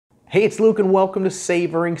Hey, it's Luke and welcome to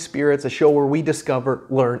Savoring Spirits, a show where we discover,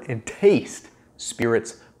 learn, and taste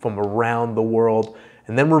spirits from around the world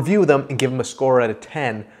and then review them and give them a score out of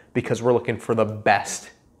 10 because we're looking for the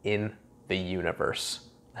best in the universe.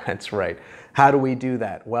 That's right. How do we do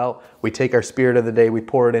that? Well, we take our spirit of the day, we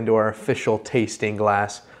pour it into our official tasting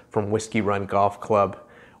glass from Whiskey Run Golf Club.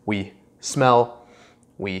 We smell,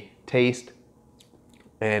 we taste,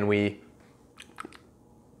 and we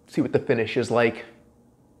see what the finish is like.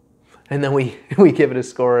 And then we give it a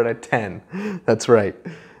score out of 10. That's right.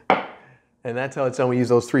 And that's how it's done. We use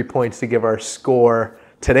those 3 points to give our score.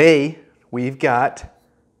 Today, we've got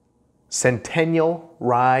Centennial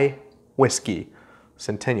Rye Whisky.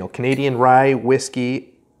 Centennial, Canadian Rye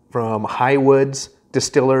Whisky from Highwoods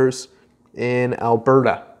Distillers in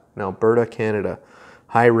Alberta, Canada.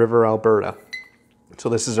 High River, Alberta. So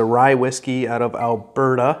this is a rye whiskey out of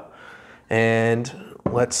Alberta. And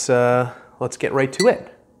let's get right to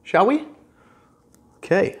it. Shall we?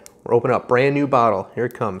 Okay, we're opening up brand new bottle. Here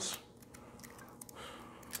it comes.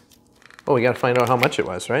 Oh, we got to find out how much it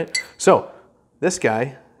was, right? So this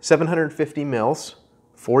guy, 750 mils,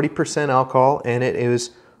 40% alcohol, and it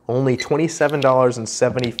is only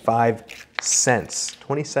 $27.75.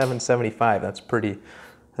 $27.75.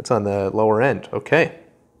 That's on the lower end. Okay,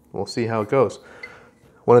 we'll see how it goes.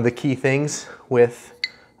 One of the key things with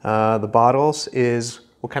the bottles is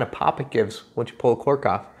what kind of pop it gives once you pull the cork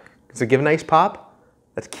off. Does it give a nice pop?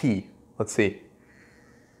 That's key. Let's see.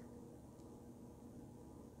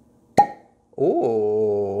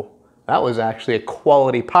 Oh, that was actually a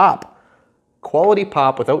quality pop. Quality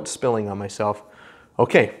pop without spilling on myself.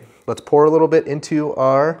 Okay, let's pour a little bit into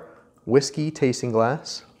our whiskey tasting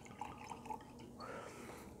glass.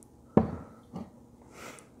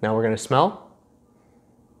 Now we're gonna smell.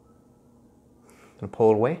 Gonna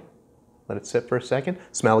pull it away. Let it sit for a second.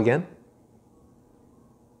 Smell again.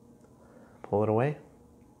 Pull it away.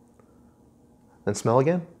 Then smell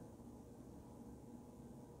again.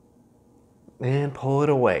 And pull it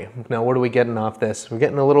away. Now what are we getting off this? We're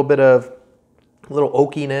getting a little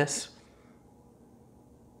oakiness.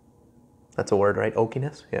 That's a word, right?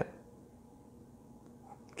 Oakiness? Yeah.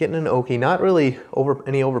 Getting an oaky, not really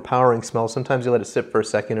any overpowering smell. Sometimes you let it sit for a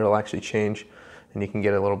second, it'll actually change and you can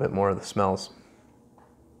get a little bit more of the smells.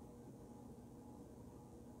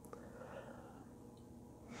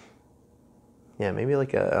 Yeah, maybe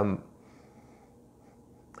like a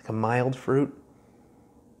mild fruit.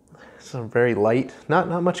 So very light, not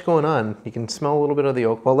much going on. You can smell a little bit of the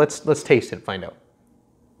oak. Well, let's taste it and find out.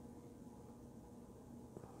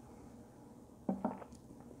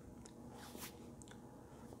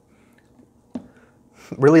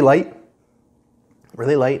 Really light,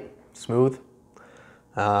 smooth.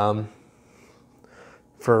 For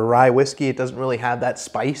a rye whiskey, it doesn't really have that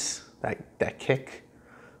spice, that kick,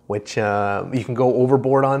 which you can go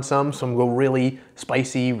overboard on some. Some go really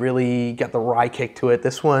spicy, really got the rye kick to it.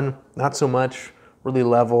 This one, not so much, really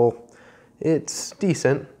level. It's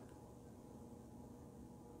decent.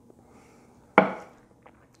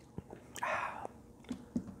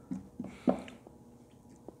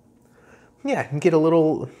 Yeah, you can get a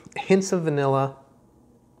little hints of vanilla,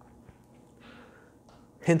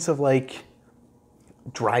 hints of like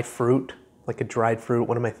dry fruit, like a dried fruit.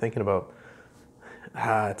 What am I thinking about?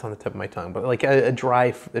 It's on the tip of my tongue, but like a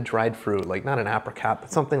dried fruit, like not an apricot, but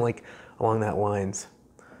something like along that lines.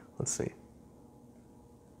 Let's see.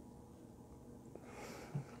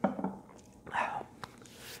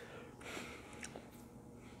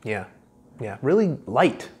 Yeah, really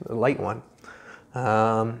light, a light one.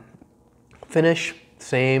 Finish,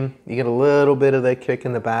 same. You get a little bit of that kick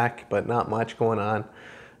in the back, but not much going on.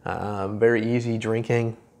 Very easy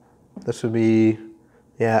drinking. This would be,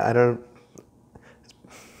 yeah, I don't,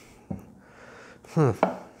 let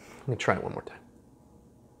me try it one more time.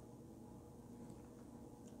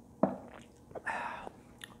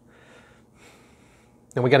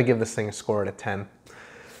 And we got to give this thing a score out of 10.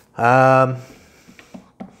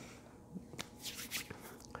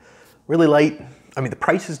 Really light. I mean, the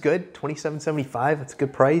price is good, $27.75. That's a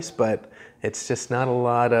good price, but it's just not a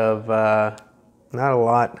lot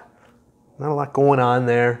going on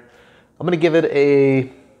there. I'm gonna give it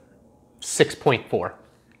a 6.4.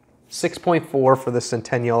 6.4 for the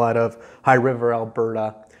Centennial out of High River,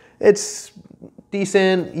 Alberta. It's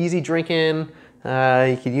decent, easy drinking.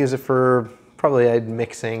 You could use it for probably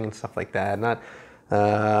mixing and stuff like that.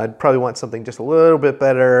 I'd probably want something just a little bit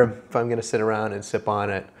better if I'm gonna sit around and sip on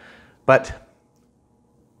it. But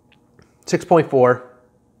 6.4,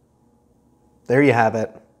 there you have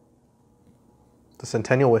it. The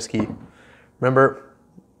Centennial Whiskey. Remember,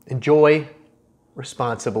 enjoy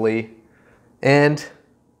responsibly and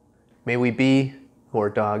May we be who our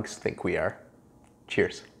dogs think we are.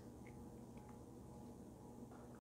 Cheers.